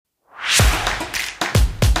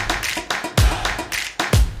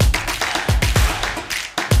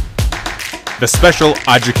the Special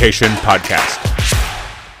Education Podcast.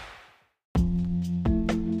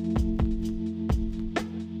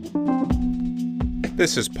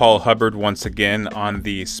 This is Paul Hubbard once again on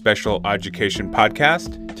the Special Education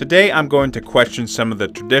Podcast. Today I'm going to question some of the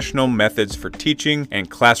traditional methods for teaching and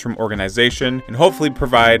classroom organization and hopefully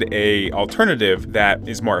provide an alternative that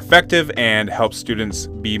is more effective and helps students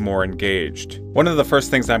be more engaged. One of the first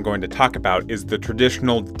things I'm going to talk about is the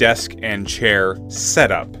traditional desk and chair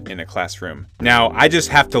setup in a classroom. Now, I just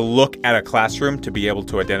have to look at a classroom to be able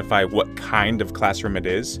to identify what kind of classroom it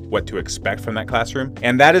is, what to expect from that classroom.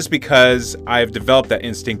 And that is because I've developed that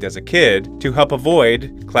instinct as a kid to help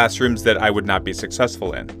avoid classrooms that I would not be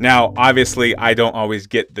successful in. Now, obviously, I don't always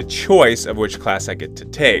get the choice of which class I get to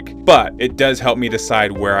take, but it does help me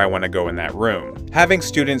decide where I want to go in that room. Having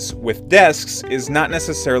students with desks is not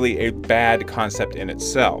necessarily a bad concept in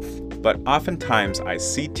itself, but oftentimes I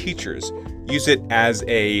see teachers use it as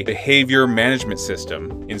a behavior management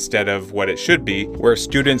system instead of what it should be, where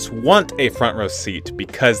students want a front row seat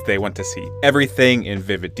because they want to see everything in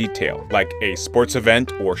vivid detail, like a sports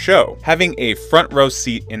event or show. Having a front row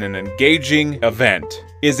seat in an engaging event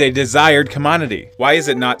is a desired commodity. Why is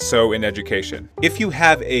it not so in education? If you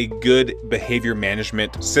have a good behavior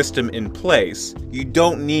management system in place, you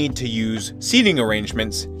don't need to use seating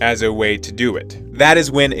arrangements as a way to do it. That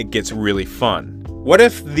is when it gets really fun. What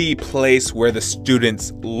if the place where the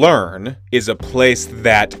students learn is a place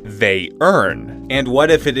that they earn? And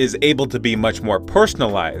what if it is able to be much more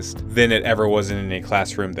personalized than it ever was in any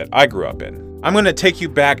classroom that I grew up in? I'm going to take you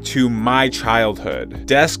back to my childhood.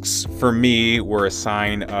 Desks for me were a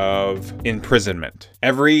sign of imprisonment.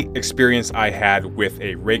 Every experience I had with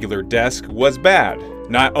a regular desk was bad.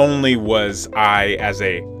 Not only was I, as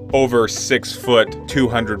a over 6 foot,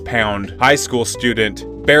 200 pound high school student,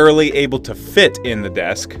 barely able to fit in the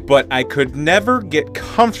desk, but I could never get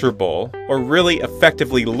comfortable or really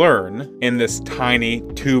effectively learn in this tiny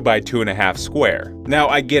 2 by 2.5 square. Now,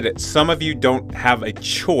 I get it. Some of you don't have a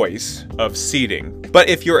choice of seating, but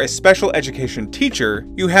if you're a special education teacher,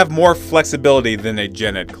 you have more flexibility than a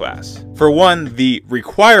gen ed class. For one, the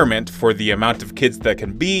requirement for the amount of kids that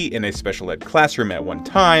can be in a special ed classroom at one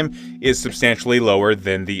time is substantially lower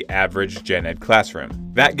than the average gen ed classroom.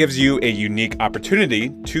 That gives you a unique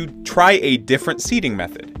opportunity to try a different seating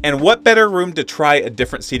method. And what better room to try a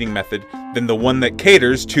different seating method than the one that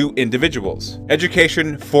caters to individuals?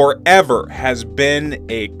 Education forever has been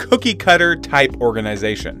a cookie cutter type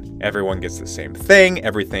organization. Everyone gets the same thing,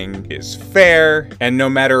 everything is fair, and no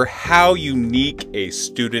matter how unique a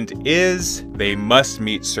student is, they must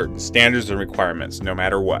meet certain standards and requirements no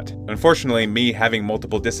matter what. Unfortunately, me having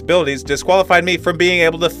multiple disabilities disqualified me from being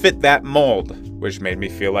able to fit that mold, which made me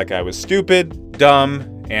feel like I was stupid, dumb,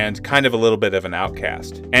 and kind of a little bit of an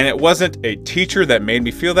outcast. And it wasn't a teacher that made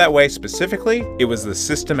me feel that way specifically, it was the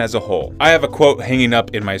system as a whole. I have a quote hanging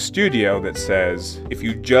up in my studio that says, "If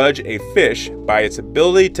you judge a fish by its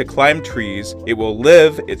ability to climb trees, it will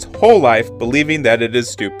live its whole life believing that it is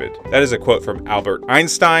stupid." That is a quote from Albert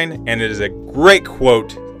Einstein, and it is a great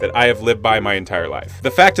quote that I have lived by my entire life. The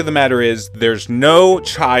fact of the matter is, there's no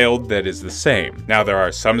child that is the same. Now, there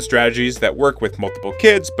are some strategies that work with multiple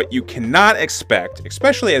kids, but you cannot expect,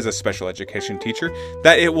 especially as a special education teacher,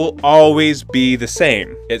 that it will always be the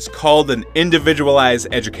same. It's called an individualized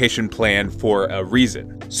education plan for a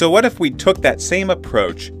reason. So what if we took that same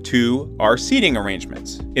approach to our seating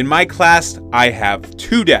arrangements? In my class, I have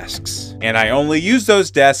 2 desks, and I only use those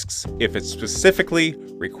desks if it's specifically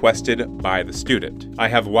requested by the student. I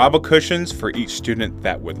have wobble cushions for each student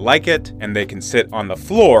that would like it, and they can sit on the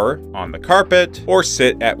floor, on the carpet, or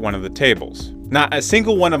sit at one of the tables. Not a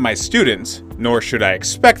single one of my students, nor should I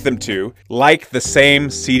expect them to, like the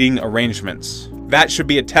same seating arrangements. That should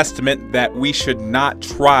be a testament that we should not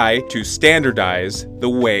try to standardize the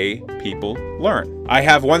way people learn. I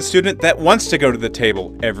have one student that wants to go to the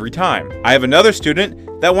table every time. I have another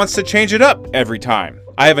student that wants to change it up every time.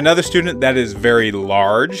 I have another student that is very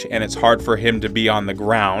large and it's hard for him to be on the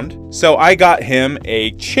ground. So I got him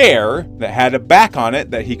a chair that had a back on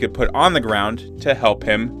it that he could put on the ground to help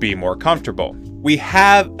him be more comfortable. We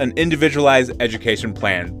have an individualized education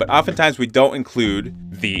plan, but oftentimes we don't include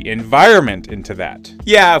the environment into that.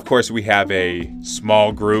 Yeah, of course, we have a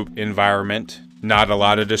small group environment, not a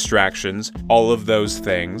lot of distractions, all of those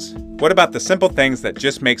things. What about the simple things that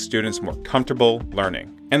just make students more comfortable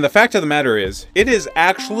learning? And the fact of the matter is, it is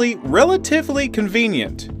actually relatively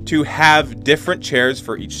convenient to have different chairs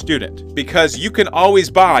for each student, because you can always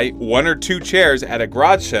buy 1 or 2 chairs at a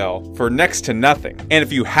garage sale for next to nothing. And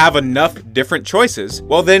if you have enough different choices,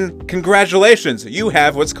 well then, congratulations, you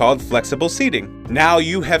have what's called flexible seating. Now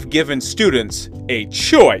you have given students a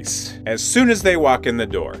choice as soon as they walk in the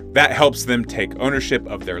door. That helps them take ownership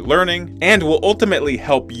of their learning and will ultimately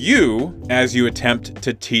help you as you attempt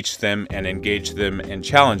to teach them and engage them and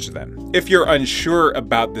challenge them. If you're unsure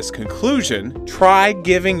about this conclusion, try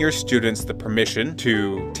giving your students the permission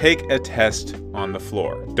to take a test on the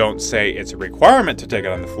floor. Don't say it's a requirement to take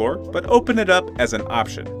it on the floor, but open it up as an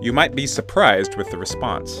option. You might be surprised with the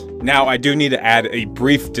response. Now, I do need to add a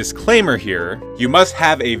brief disclaimer here. You must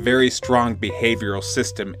have a very strong behavioral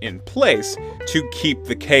system in place to keep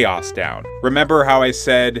the chaos down. Remember how I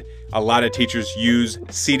said a lot of teachers use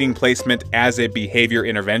seating placement as a behavior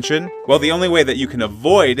intervention? Well, the only way that you can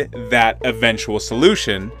avoid that eventual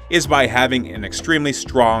solution is by having an extremely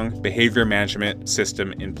strong behavior management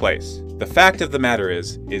system in place. The fact of the matter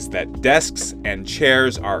is that desks and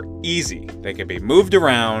chairs are easy. They can be moved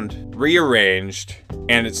around, rearranged,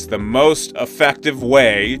 and it's the most effective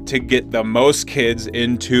way to get the most kids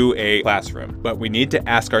into a classroom. But we need to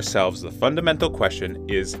ask ourselves the fundamental question,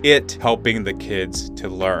 is it helping the kids to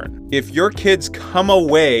learn? If your kids come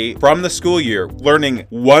away from the school year learning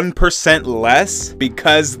 1% less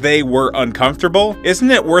because they were uncomfortable,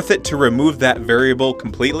 isn't it worth it to remove that variable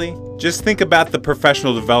completely? Just think about the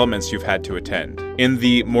professional developments you've had to attend. In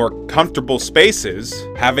the more comfortable spaces,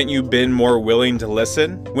 haven't you been more willing to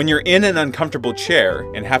listen? When you're in an uncomfortable chair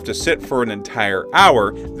and have to sit for an entire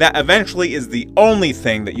hour, that eventually is the only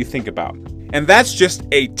thing that you think about. And that's just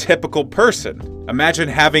a typical person. Imagine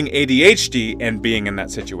having ADHD and being in that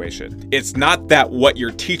situation. It's not that what you're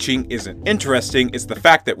teaching isn't interesting, it's the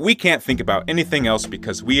fact that we can't think about anything else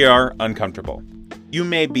because we are uncomfortable. You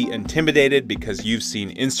may be intimidated because you've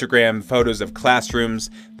seen Instagram photos of classrooms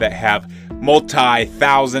that have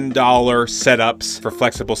multi-$1,000 setups for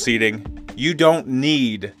flexible seating. You don't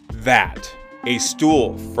need that. A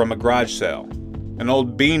stool from a garage sale, an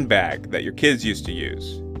old beanbag that your kids used to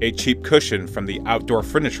use, a cheap cushion from the outdoor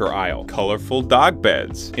furniture aisle, colorful dog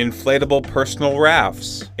beds, inflatable personal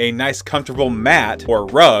rafts, a nice comfortable mat or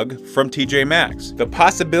rug from TJ Maxx. The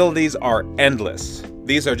possibilities are endless.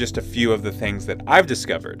 These are just a few of the things that I've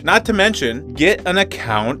discovered. Not to mention, get an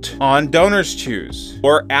account on DonorsChoose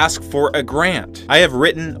or ask for a grant. I have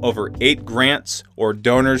written over 8 grants or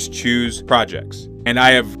DonorsChoose projects, and I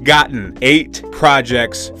have gotten 8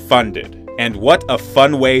 projects funded. And what a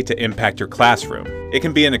fun way to impact your classroom. It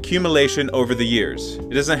can be an accumulation over the years.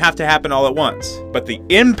 It doesn't have to happen all at once. But the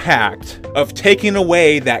impact of taking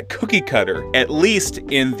away that cookie cutter, at least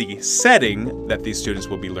in the setting that these students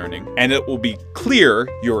will be learning, and it will be clear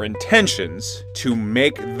your intentions to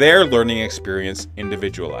make their learning experience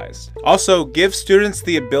individualized. Also, give students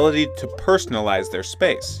the ability to personalize their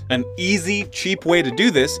space. An easy, cheap way to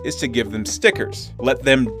do this is to give them stickers. Let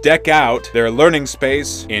them deck out their learning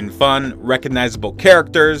space in fun, recognizable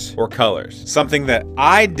characters or colors. Something that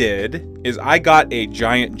I did is I got a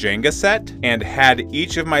giant Jenga set and had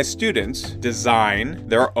each of my students design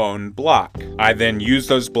their own block. I then used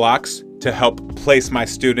those blocks to help place my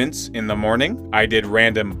students in the morning. I did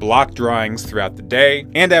random block drawings throughout the day,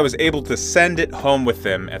 and I was able to send it home with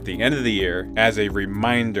them at the end of the year as a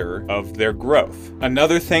reminder of their growth.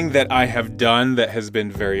 Another thing that I have done that has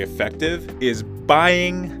been very effective is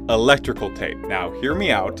buying electrical tape. Now, hear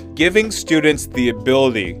me out. Giving students the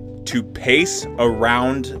ability to pace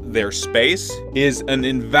around their space is an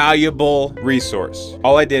invaluable resource.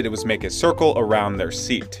 All I did was make a circle around their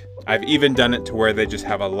seat. I've even done it to where they just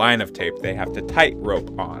have a line of tape they have to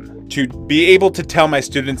tightrope on. To be able to tell my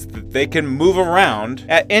students that they can move around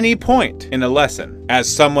at any point in a lesson. As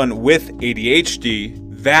someone with ADHD,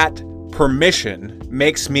 that permission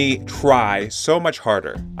makes me try so much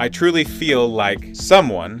harder. I truly feel like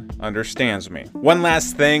someone understands me. One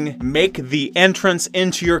last thing, make the entrance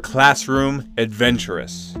into your classroom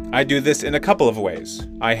adventurous. I do this in a couple of ways.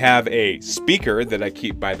 I have a speaker that I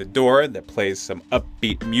keep by the door that plays some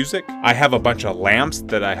upbeat music. I have a bunch of lamps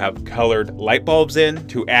that I have colored light bulbs in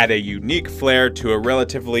to add a unique flair to a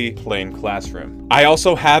relatively plain classroom. I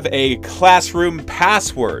also have a classroom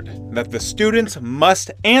password that the students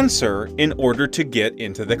must answer in order to get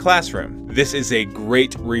into the classroom. This is a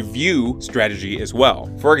great review strategy as well.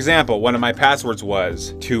 For example, one of my passwords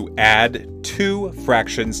was to add 2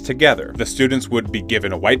 fractions together. The students would be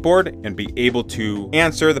given a whiteboard whiteboard and be able to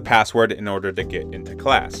answer the password in order to get into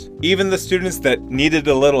class. Even the students that needed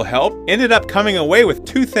a little help ended up coming away with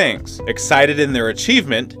two things: excited in their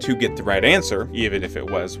achievement to get the right answer, even if it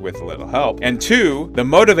was with a little help, and two, the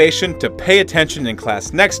motivation to pay attention in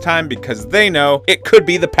class next time because they know it could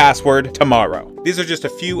be the password tomorrow. These are just a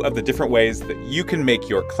few of the different ways that you can make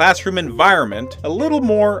your classroom environment a little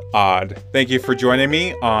more odd. Thank you for joining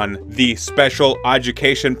me on the Special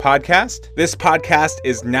Education Podcast. This podcast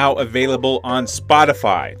is now available on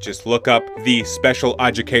Spotify. Just look up the Special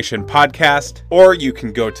Education Podcast, or you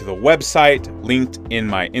can go to the website linked in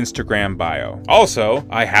my Instagram bio. Also,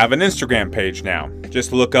 I have an Instagram page now.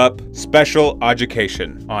 Just look up Special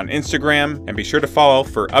Education on Instagram and be sure to follow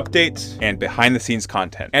for updates and behind the scenes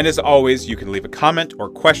content. And as always, you can leave a comment or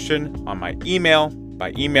question on my email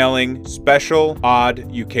by emailing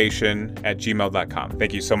specialeducation@gmail.com.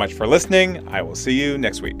 Thank you so much for listening. I will see you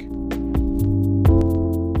next week.